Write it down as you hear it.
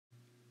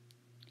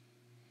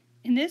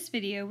In this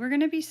video, we're going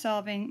to be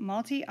solving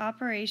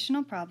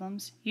multi-operational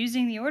problems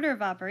using the order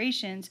of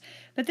operations,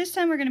 but this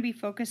time we're going to be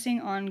focusing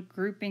on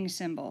grouping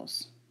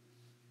symbols.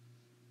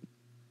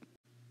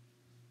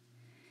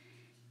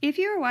 If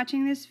you are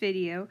watching this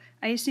video,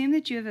 I assume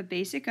that you have a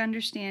basic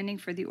understanding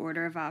for the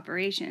order of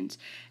operations.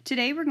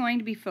 Today we're going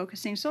to be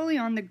focusing solely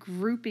on the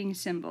grouping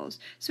symbols.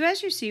 So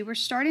as you see, we're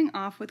starting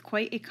off with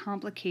quite a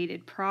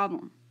complicated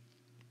problem.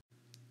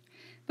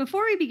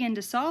 Before we begin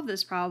to solve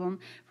this problem,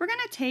 we're going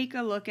to take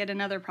a look at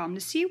another problem to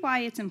see why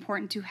it's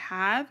important to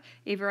have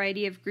a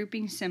variety of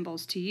grouping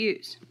symbols to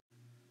use.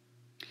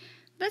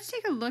 Let's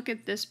take a look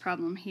at this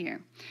problem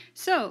here.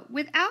 So,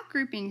 without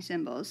grouping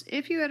symbols,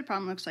 if you had a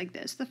problem that looks like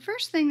this, the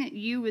first thing that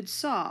you would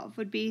solve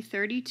would be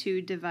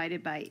 32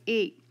 divided by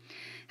 8.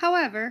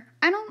 However,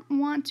 I don't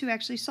want to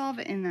actually solve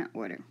it in that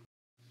order.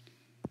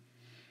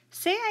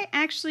 Say I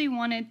actually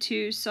wanted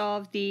to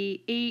solve the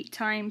 8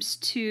 times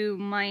 2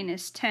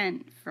 minus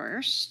 10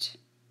 first.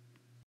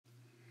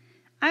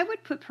 I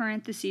would put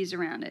parentheses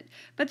around it.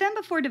 But then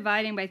before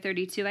dividing by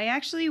 32, I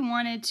actually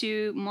wanted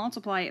to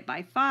multiply it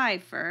by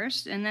 5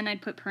 first, and then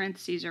I'd put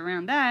parentheses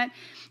around that.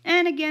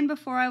 And again,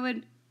 before I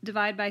would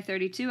divide by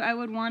 32, I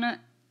would want to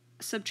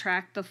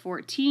subtract the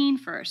 14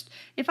 first.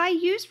 If I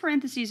use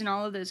parentheses in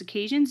all of those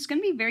occasions, it's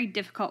going to be very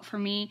difficult for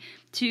me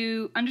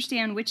to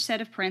understand which set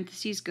of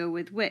parentheses go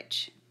with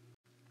which.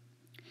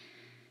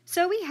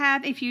 So we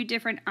have a few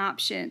different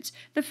options.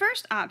 The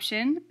first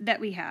option that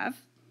we have,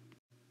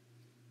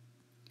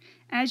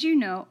 as you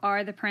know,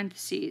 are the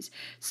parentheses.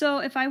 So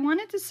if I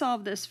wanted to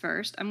solve this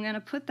first, I'm going to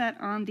put that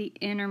on the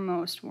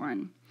innermost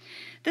one.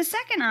 The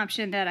second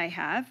option that I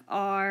have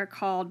are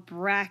called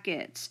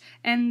brackets,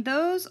 and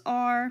those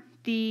are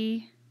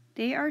they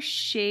are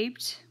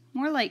shaped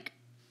more like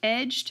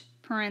edged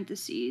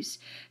parentheses.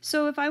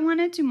 So if I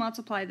wanted to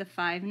multiply the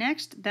 5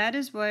 next, that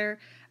is where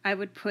I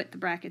would put the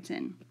brackets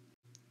in.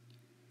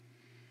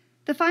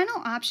 The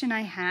final option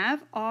I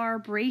have are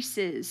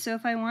braces. So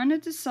if I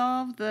wanted to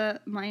solve the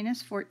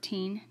minus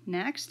 14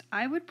 next,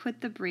 I would put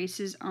the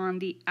braces on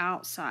the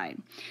outside.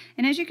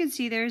 And as you can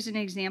see, there's an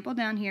example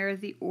down here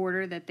of the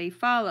order that they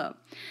follow.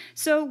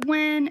 So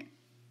when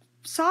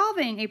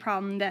solving a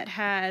problem that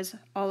has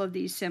all of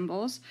these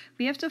symbols,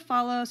 we have to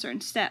follow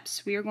certain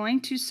steps. We are going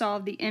to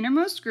solve the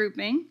innermost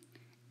grouping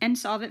and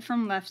solve it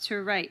from left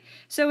to right.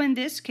 So in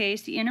this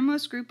case, the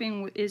innermost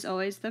grouping is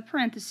always the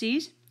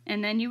parentheses,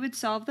 and then you would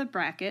solve the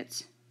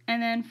brackets,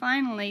 and then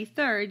finally,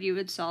 third, you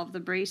would solve the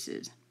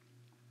braces.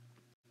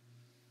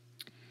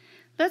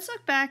 Let's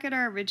look back at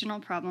our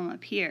original problem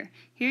up here.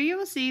 Here you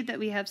will see that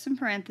we have some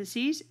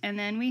parentheses, and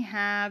then we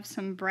have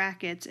some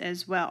brackets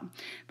as well.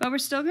 But we're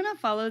still going to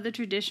follow the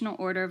traditional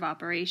order of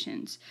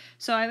operations.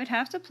 So I would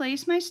have to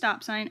place my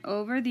stop sign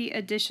over the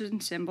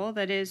addition symbol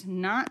that is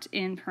not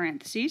in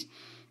parentheses,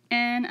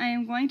 and I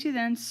am going to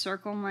then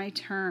circle my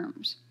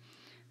terms.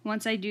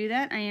 Once I do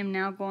that, I am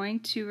now going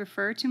to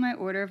refer to my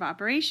order of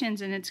operations,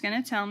 and it's going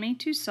to tell me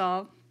to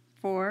solve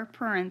for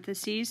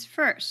parentheses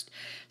first.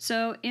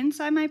 So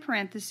inside my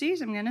parentheses,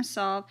 I'm going to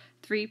solve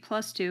 3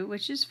 plus 2,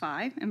 which is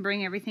 5, and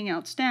bring everything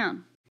else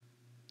down.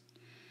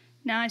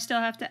 Now I still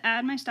have to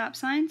add my stop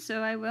sign,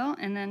 so I will,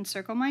 and then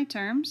circle my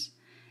terms.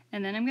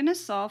 And then I'm going to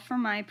solve for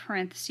my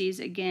parentheses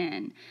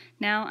again.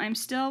 Now I'm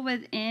still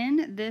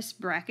within this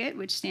bracket,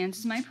 which stands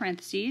as my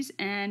parentheses,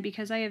 and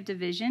because I have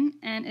division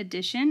and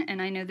addition,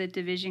 and I know that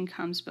division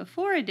comes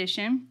before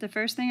addition, the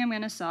first thing I'm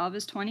going to solve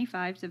is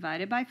 25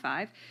 divided by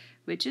 5,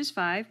 which is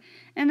 5,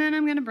 and then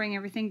I'm going to bring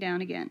everything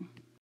down again.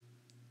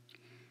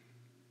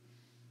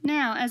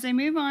 Now, as I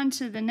move on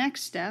to the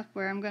next step,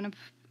 where I'm going to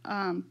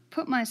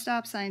put my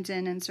stop signs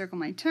in and circle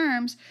my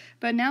terms,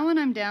 but now when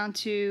I'm down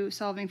to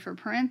solving for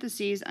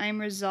parentheses, I'm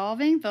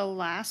resolving the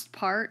last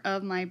part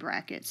of my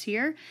brackets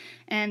here,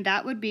 and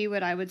that would be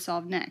what I would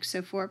solve next.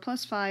 So 4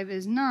 plus 5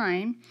 is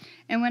 9,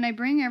 and when I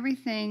bring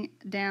everything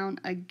down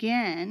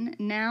again,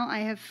 now I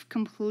have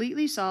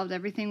completely solved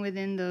everything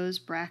within those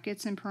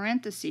brackets and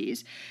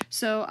parentheses.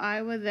 So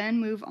I would then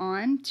move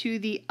on to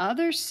the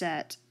other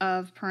set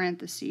of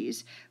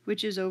parentheses,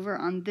 which is over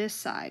on this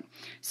side.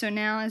 So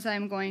now as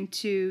I'm going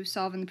to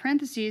solve in the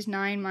parentheses,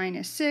 9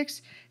 minus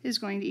 6 is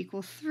going to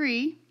equal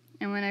 3.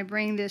 And when I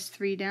bring this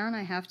 3 down,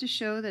 I have to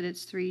show that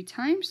it's 3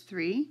 times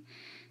 3.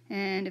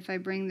 And if I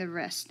bring the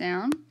rest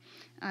down,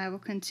 I will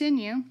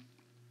continue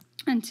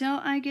until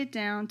I get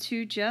down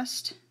to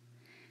just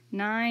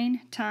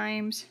 9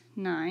 times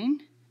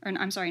 9, or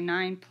I'm sorry,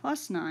 9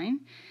 plus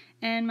 9,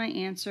 and my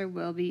answer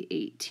will be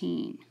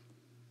 18.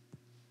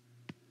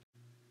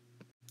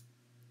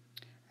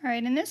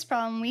 Alright, in this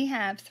problem we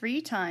have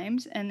 3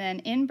 times, and then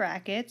in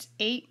brackets,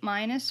 8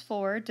 minus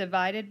 4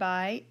 divided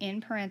by,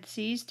 in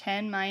parentheses,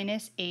 10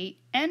 minus 8,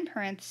 end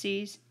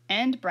parentheses,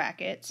 end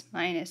brackets,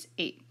 minus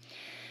 8.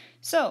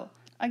 So,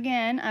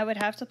 again, I would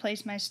have to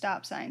place my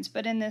stop signs,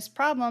 but in this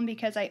problem,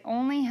 because I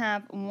only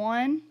have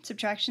one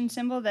subtraction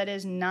symbol that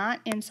is not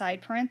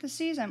inside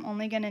parentheses, I'm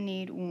only going to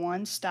need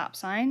one stop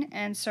sign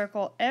and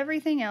circle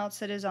everything else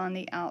that is on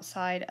the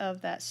outside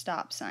of that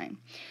stop sign.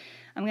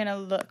 I'm going to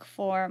look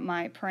for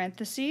my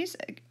parentheses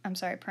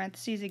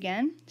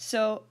again.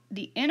 So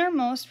the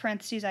innermost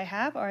parentheses I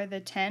have are the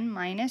 10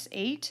 minus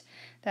 8.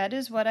 That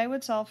is what I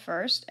would solve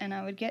first, and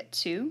I would get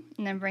 2,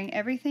 and then bring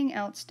everything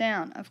else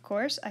down. Of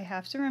course, I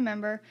have to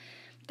remember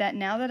that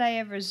now that I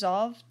have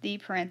resolved the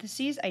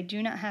parentheses, I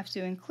do not have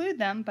to include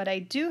them, but I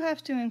do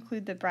have to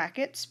include the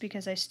brackets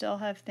because I still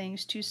have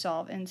things to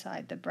solve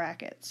inside the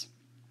brackets.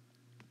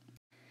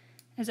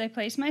 As I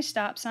place my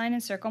stop sign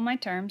and circle my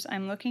terms,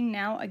 I'm looking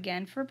now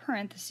again for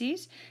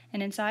parentheses,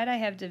 and inside I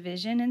have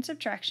division and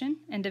subtraction,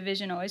 and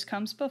division always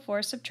comes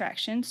before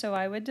subtraction, so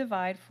I would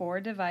divide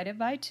 4 divided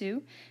by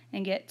 2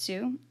 and get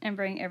 2 and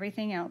bring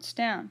everything else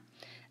down.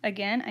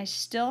 Again, I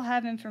still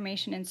have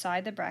information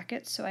inside the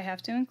brackets, so I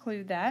have to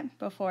include that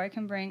before I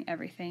can bring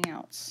everything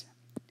else.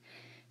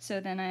 So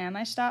then I have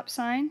my stop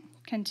sign,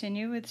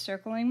 continue with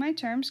circling my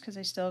terms because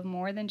I still have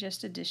more than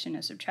just addition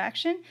or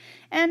subtraction,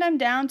 and I'm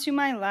down to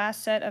my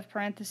last set of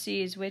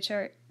parentheses, which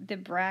are the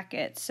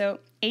brackets. So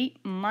 8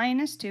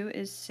 minus 2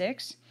 is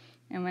 6,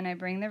 and when I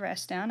bring the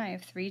rest down, I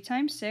have 3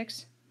 times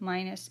 6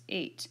 minus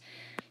 8.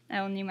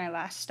 I will need my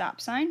last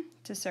stop sign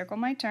to circle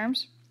my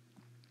terms.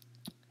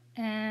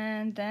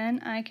 And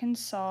then I can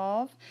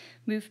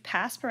move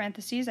past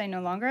parentheses. I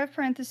no longer have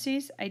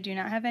parentheses. I do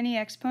not have any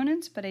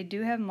exponents, but I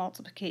do have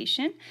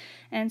multiplication.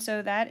 And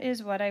so that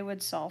is what I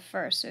would solve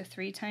first. So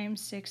 3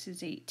 times 6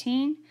 is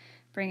 18.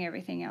 Bring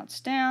everything else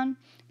down.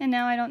 And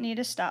now I don't need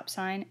a stop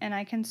sign, and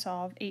I can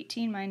solve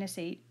 18 minus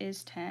 8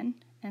 is 10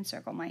 and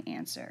circle my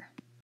answer.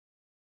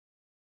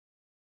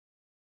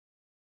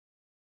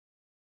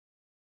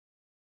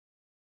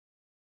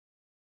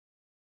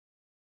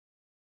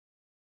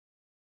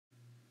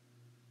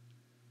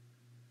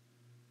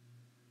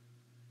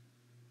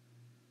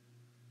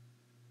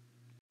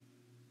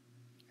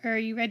 Are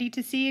you ready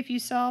to see if you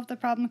solved the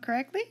problem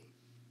correctly?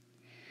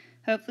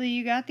 Hopefully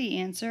you got the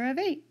answer of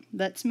 8.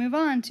 Let's move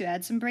on to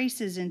add some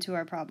braces into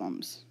our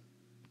problems.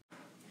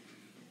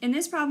 In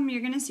this problem,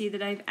 you're going to see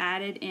that I've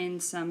added in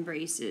some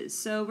braces.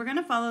 So we're going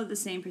to follow the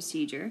same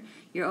procedure.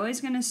 You're always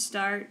going to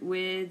start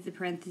with the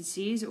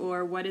parentheses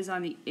or what is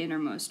on the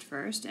innermost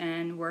first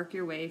and work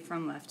your way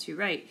from left to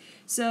right.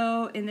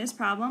 So in this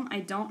problem, I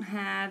don't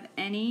have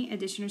any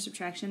addition or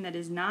subtraction that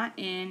is not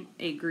in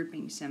a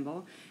grouping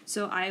symbol.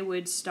 So I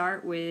would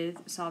start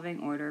with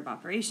solving order of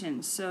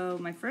operations. So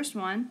my first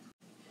one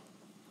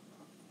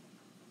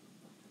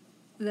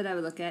that I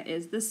would look at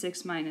is the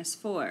 6 minus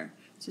 4.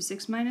 So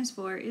 6 minus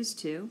 4 is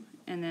 2,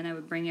 and then I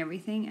would bring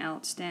everything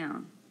else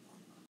down.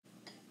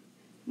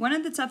 One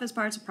of the toughest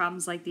parts of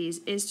problems like these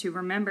is to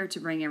remember to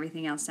bring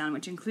everything else down,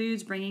 which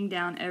includes bringing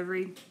down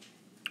every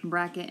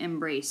bracket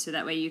and brace, so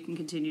that way you can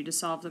continue to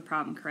solve the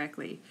problem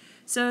correctly.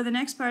 So the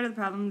next part of the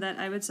problem that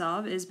I would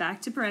solve is back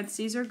to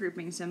parentheses or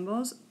grouping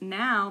symbols.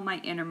 Now my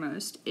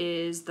innermost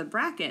is the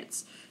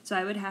brackets, so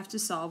I would have to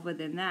solve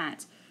within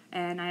that.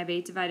 And I have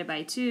 8 divided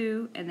by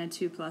 2, and then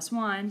 2 plus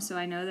 1, so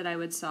I know that I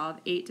would solve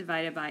 8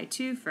 divided by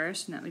 2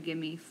 first, and that would give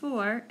me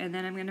 4, and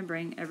then I'm going to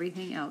bring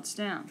everything else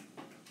down.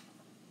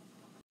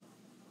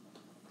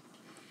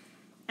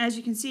 As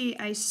you can see,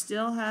 I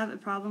still have a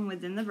problem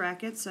within the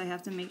brackets, so I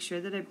have to make sure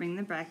that I bring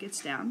the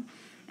brackets down.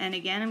 And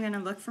again, I'm going to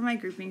look for my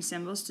grouping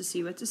symbols to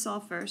see what to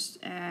solve first,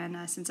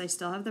 and since I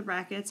still have the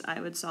brackets,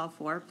 I would solve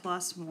 4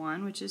 plus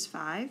 1, which is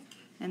 5,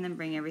 and then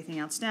bring everything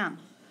else down.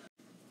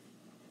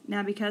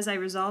 Now because I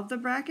resolved the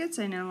brackets,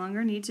 I no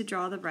longer need to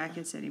draw the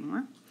brackets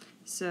anymore.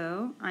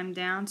 So I'm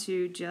down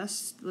to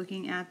just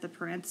looking at the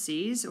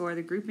parentheses or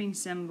the grouping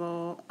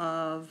symbol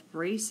of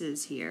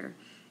braces here.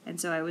 And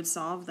so I would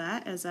solve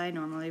that as I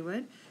normally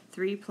would.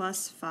 3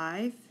 plus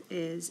 5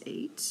 is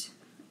 8.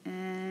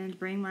 And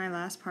bring my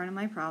last part of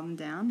my problem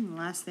down. And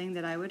the last thing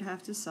that I would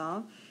have to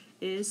solve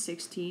is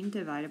 16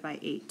 divided by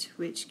 8,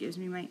 which gives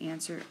me my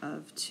answer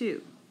of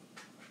 2.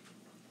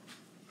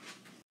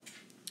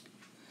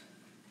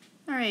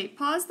 Alright,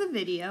 pause the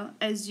video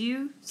as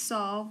you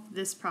solve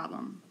this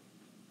problem.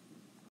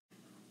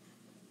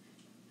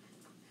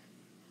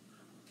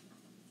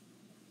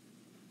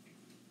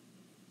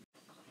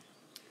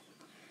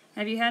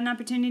 Have you had an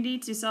opportunity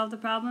to solve the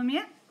problem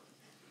yet?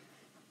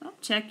 Well,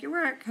 check your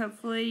work.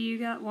 Hopefully you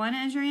got 1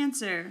 as your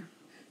answer.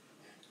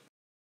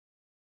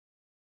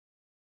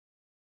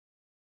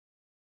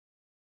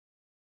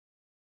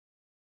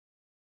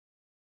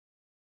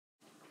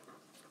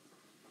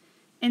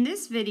 In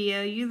this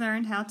video, you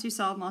learned how to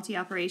solve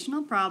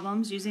multi-operational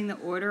problems using the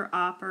order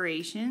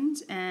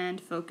operations and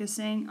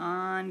focusing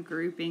on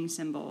grouping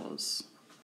symbols.